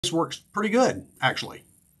works pretty good, actually,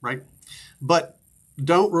 right? But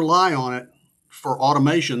don't rely on it for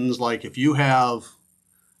automations. Like if you have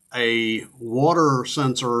a water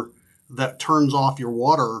sensor that turns off your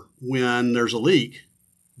water when there's a leak,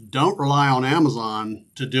 don't rely on Amazon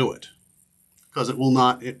to do it, because it will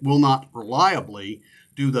not reliably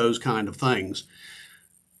do those kind of things.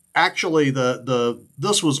 Actually,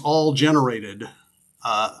 this was all generated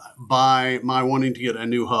by my wanting to get a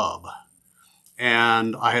new hub.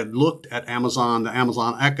 And I had looked at the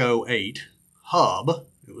Amazon Echo 8 hub.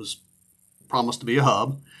 It was promised to be a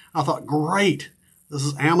hub. I thought, great, this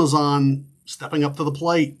is Amazon stepping up to the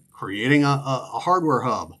plate, creating a hardware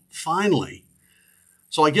hub, finally.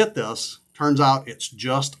 So I get this. Turns out it's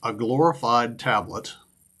just a glorified tablet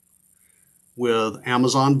with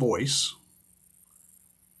Amazon Voice,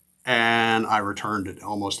 and I returned it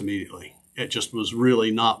almost immediately. It just was really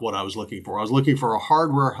not what I was looking for. I was looking for a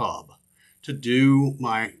hardware hub to do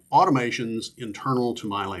my automations internal to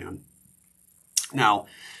my LAN. Now,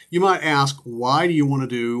 you might ask, why do you want to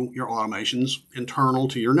do your automations internal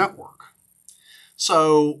to your network?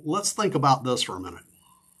 So let's think about this for a minute.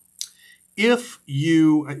 If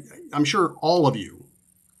you, I'm sure all of you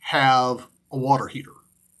have a water heater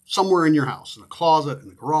somewhere in your house, in a closet, in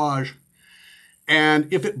the garage,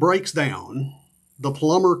 and if it breaks down, the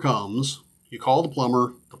plumber comes, you call the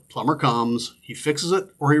plumber comes, he fixes it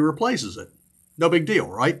or he replaces it. No big deal,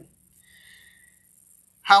 right?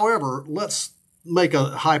 However, let's make a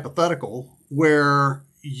hypothetical where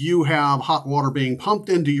you have hot water being pumped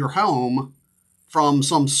into your home from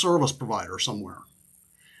some service provider somewhere.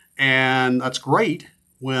 And that's great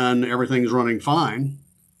when everything's running fine,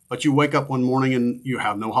 but you wake up one morning and you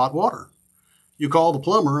have no hot water. You call the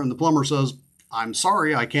plumber and the plumber says, I'm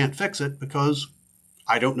sorry, I can't fix it because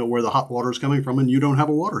I don't know where the hot water is coming from and you don't have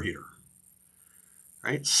a water heater,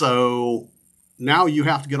 right? So now you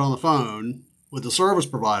have to get on the phone with the service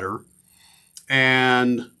provider,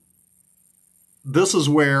 and this is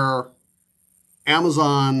where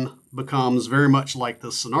Amazon becomes very much like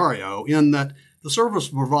this scenario, in that the service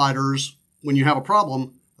providers, when you have a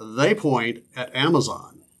problem, they point at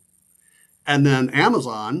Amazon. And then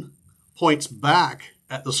Amazon points back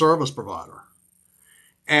at the service provider.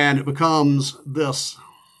 And it becomes this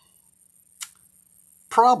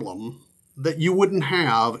problem that you wouldn't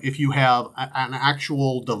have if you have an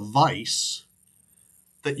actual device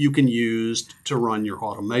that you can use to run your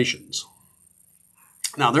automations.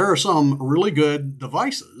 Now, there are some really good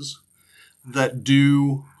devices that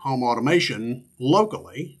do home automation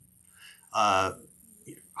locally.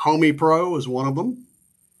 Homey Pro is one of them,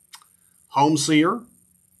 HomeSeer,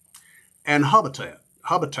 and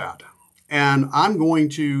Habitat. And I'm going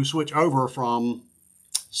to switch over from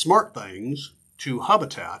SmartThings to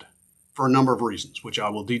Habitat for a number of reasons, which I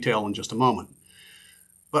will detail in just a moment.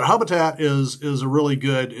 But Habitat is a really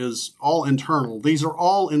good, is all internal. These are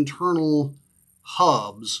all internal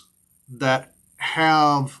hubs that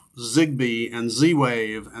have Zigbee and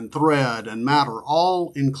Z-Wave and Thread and Matter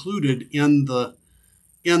all included in the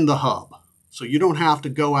hub. So you don't have to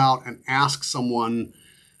go out and ask someone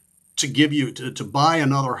to give you, to buy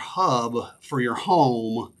another hub for your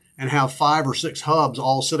home and have 5 or 6 hubs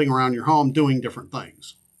all sitting around your home doing different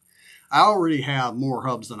things. I already have more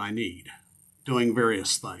hubs than I need doing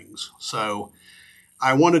various things. So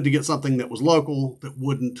I wanted to get something that was local that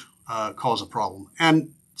wouldn't cause a problem.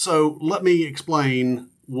 And so let me explain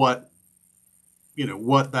what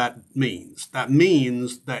that means. That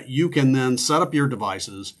means that you can then set up your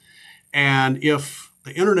devices, and if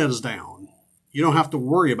the internet is down, you don't have to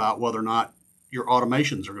worry about whether or not your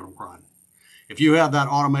automations are going to run. If you have that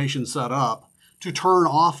automation set up to turn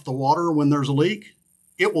off the water when there's a leak,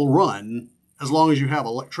 it will run as long as you have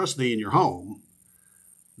electricity in your home.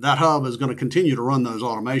 That hub is going to continue to run those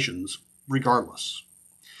automations regardless.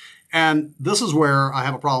 And this is where I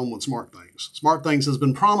have a problem with SmartThings. SmartThings has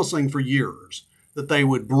been promising for years that they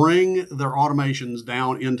would bring their automations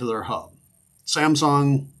down into their hub.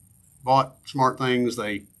 Samsung bought SmartThings.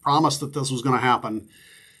 They promised that this was going to happen.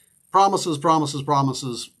 Promises, promises,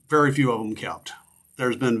 promises. Very few of them kept.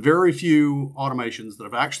 There's been very few automations that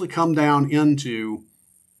have actually come down into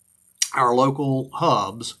our local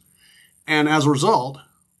hubs. And as a result,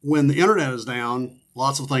 when the internet is down,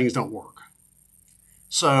 lots of things don't work.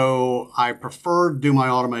 So I prefer to do my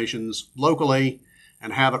automations locally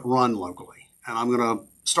and have it run locally. And I'm going to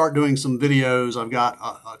start doing some videos. I've got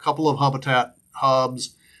a couple of Habitat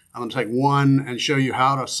hubs. I'm going to take one and show you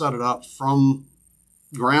how to set it up from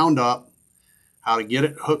ground up, how to get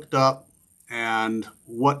it hooked up, and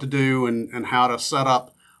what to do, and how to set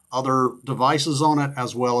up other devices on it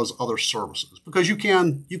as well as other services. Because you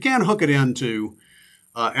can hook it into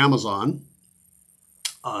Amazon,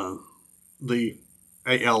 the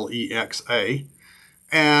Alexa,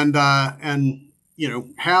 and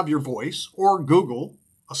have your voice, or Google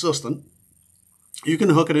Assistant. You can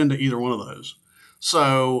hook it into either one of those.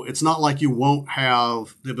 So it's not like you won't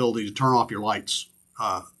have the ability to turn off your lights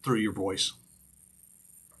through your voice.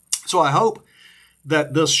 So I hope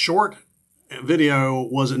that this short video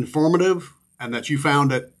was informative and that you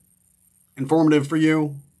found it informative for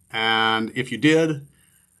you. And if you did,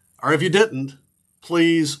 or if you didn't,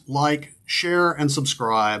 please like, share, and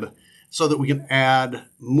subscribe so that we can add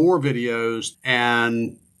more videos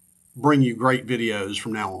and bring you great videos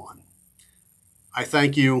from now on. I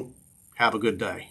thank you. Have a good day.